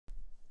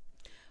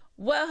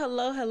Well,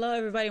 hello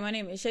everybody. My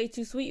name is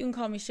Shaytosweet. You can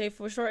call me Shay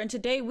for short. And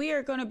today we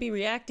are going to be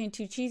reacting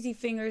to Cheesy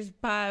Fingers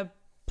by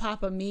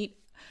Papa Meat.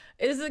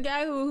 It is a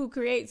guy who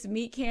creates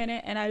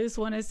meatCanyon, and I just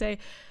want to say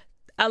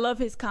I love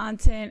his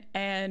content,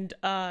 and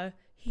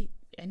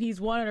he's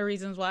one of the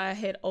reasons why I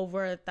hit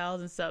over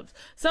 1,000 subs.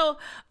 So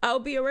I'll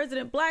be a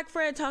resident black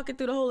friend talking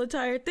through the whole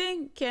entire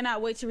thing.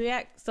 Cannot wait to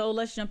react. So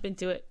let's jump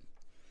into it.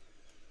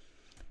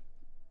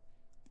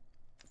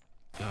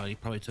 Oh, he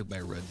probably took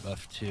my red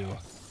buff too.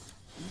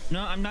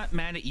 No, I'm not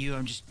mad at you.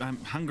 I'm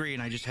hungry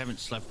and I just haven't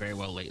slept very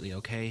well lately.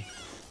 Okay.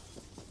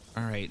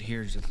 All right,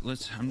 here's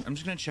I'm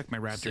just gonna check my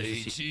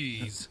raptors. Say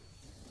cheese.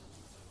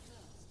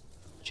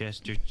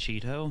 Chester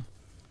Cheeto.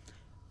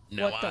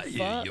 Now What the I hear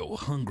fuck? you're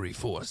hungry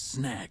for a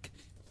snack,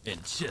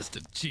 and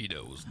Chester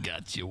Cheetos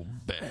got your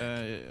back.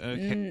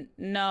 Okay.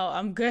 No,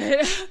 I'm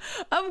good.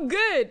 I'm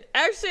good.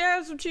 Actually, I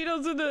have some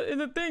Cheetos in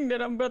the thing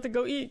that I'm about to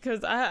go eat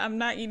because I'm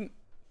not eating.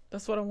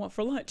 That's what I want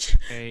for lunch.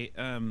 Hey,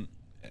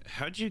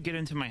 how'd you get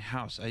into my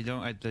house?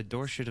 The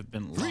door should have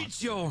been locked.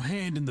 Reach your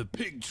hand in the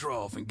pig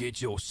trough and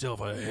get yourself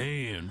a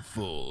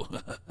handful.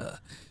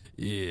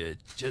 Yeah,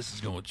 Chester's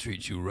gonna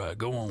treat you right.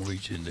 Go on,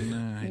 reach in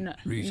there.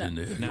 Reach in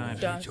there. Go on,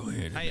 reach your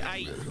hand.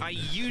 I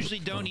usually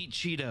don't eat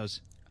Cheetos.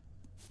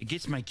 It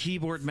gets my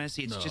keyboard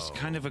messy. It's just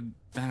kind of a,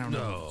 I don't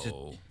know.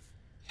 No.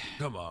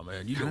 Come on,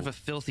 man. You Kind don't, of a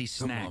filthy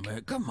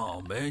snack. Come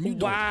on, man. You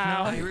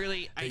Wow. I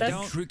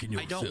That's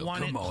don't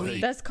want it, please.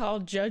 That's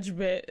called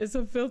judgment. It's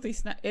a filthy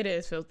snack. It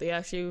is filthy,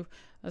 actually.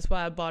 That's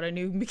why I bought a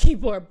new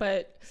keyboard,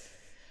 but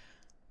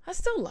I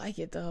still like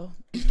it though.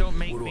 Don't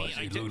make What do me. I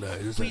say, do- look like?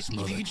 Does that Please,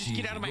 smell if you like could just get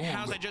cheese? out of my Go on,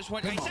 house, go. I just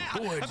want. Come on,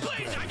 go ahead, just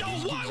Please, grab I it. don't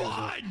Just want get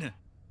yourself- one.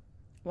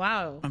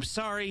 Wow. I'm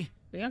sorry,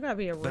 You don't gotta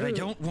be a rude. but I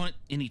don't want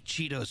any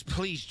Cheetos.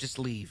 Please, just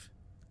leave.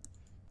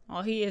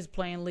 Oh, he is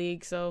playing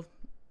League, so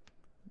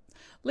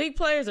League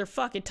players are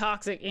fucking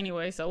toxic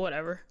anyway, so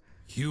whatever.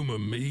 Humor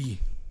me,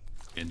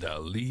 and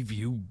I'll leave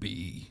you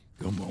be.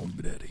 Come on,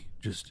 Daddy.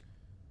 Just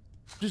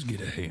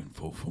get a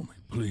handful for me,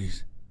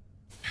 please.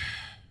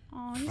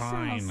 Oh, you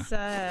Fine. sound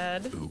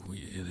sad. Oh,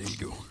 yeah, there you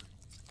go.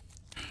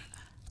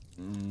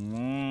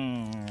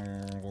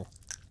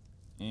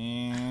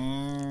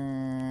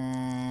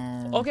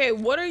 Okay,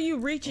 what are you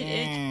reaching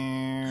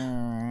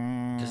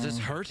in? Does this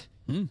hurt?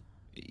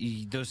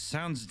 Those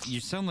sounds. You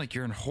sound like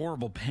you're in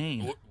horrible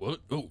pain. What?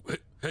 Oh,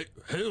 hey,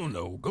 hell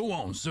no. Go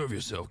on, serve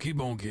yourself. Keep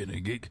on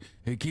getting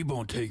it. Keep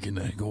on taking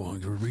that. Go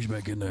on, reach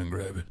back in there and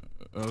grab it.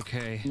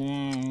 Okay.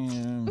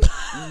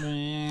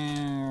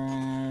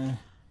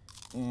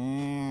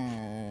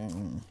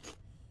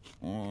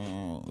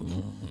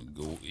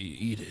 Go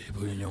eat it.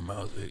 Put it in your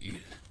mouth there. Eat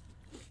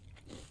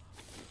it.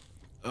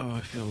 Oh,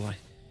 I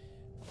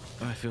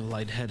feel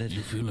lightheaded.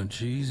 You feeling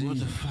cheesy? What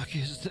the fuck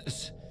is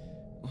this?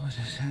 What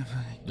is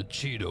happening? The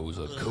Cheetos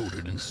are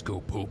coated in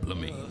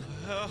scopolamine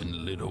and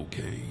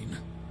lidocaine.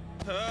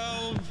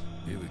 Help!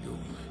 Here we go.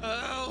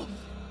 Help!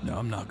 Now,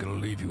 I'm not gonna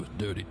leave you with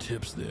dirty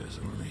tips there,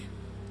 Sonny.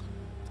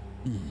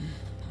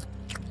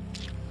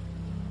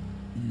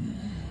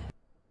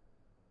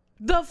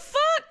 The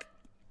fuck?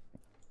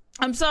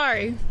 I'm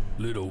sorry.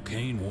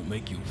 Lidocaine won't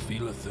make you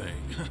feel a thing.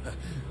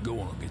 Go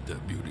on, get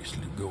that beauty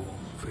sleep. Go on,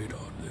 fade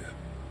out there.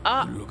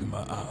 Look in my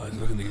eyes.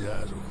 Look in these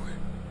eyes over here.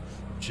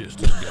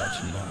 Chester's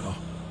got you now.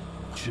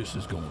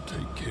 Chester's gonna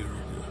take care of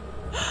you.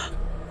 I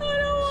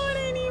don't want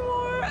any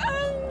more.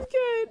 I'm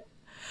good.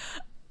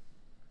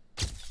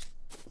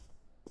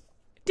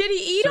 Did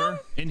he eat him?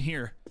 In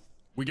here.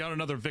 We got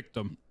another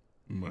victim.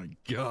 My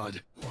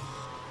God.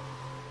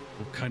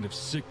 What kind of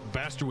sick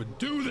bastard would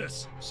do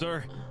this?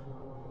 Sir,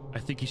 I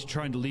think he's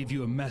trying to leave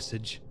you a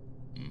message.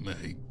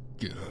 My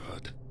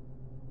God.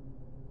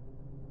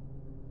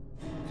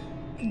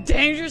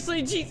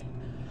 Dangerously cheesy.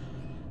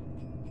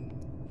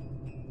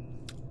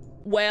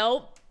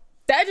 Well,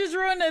 that just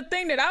ruined the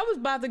thing that I was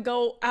about to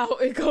go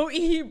out and go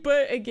eat.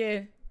 But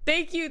again,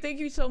 thank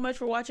you so much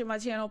for watching my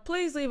channel.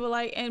 Please leave a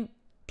like and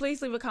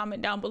please leave a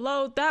comment down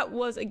below. That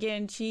was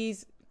again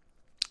cheesy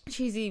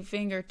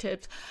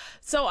fingertips.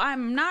 So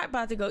I'm not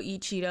about to go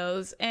eat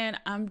Cheetos, and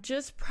I'm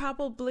just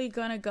probably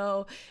gonna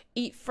go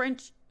eat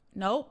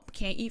nope,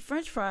 can't eat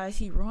French fries.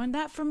 He ruined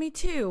that for me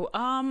too.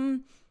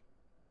 I'm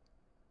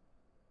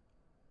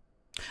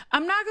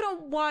not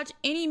gonna watch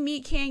any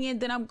meatCanyon,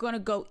 then I'm gonna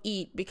go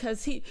eat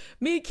because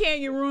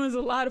meatCanyon ruins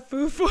a lot of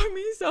food for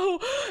me. So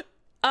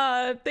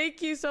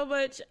thank you so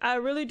much. I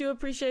really do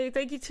appreciate it.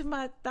 Thank you to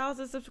my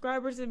 1,000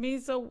 subscribers. It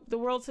means the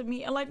world to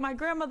me. And like my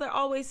grandmother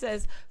always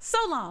says, so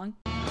long.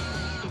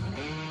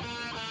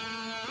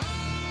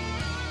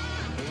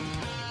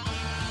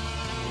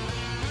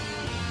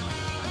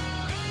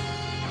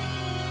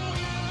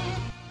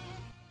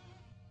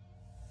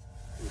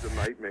 It was a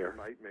nightmare.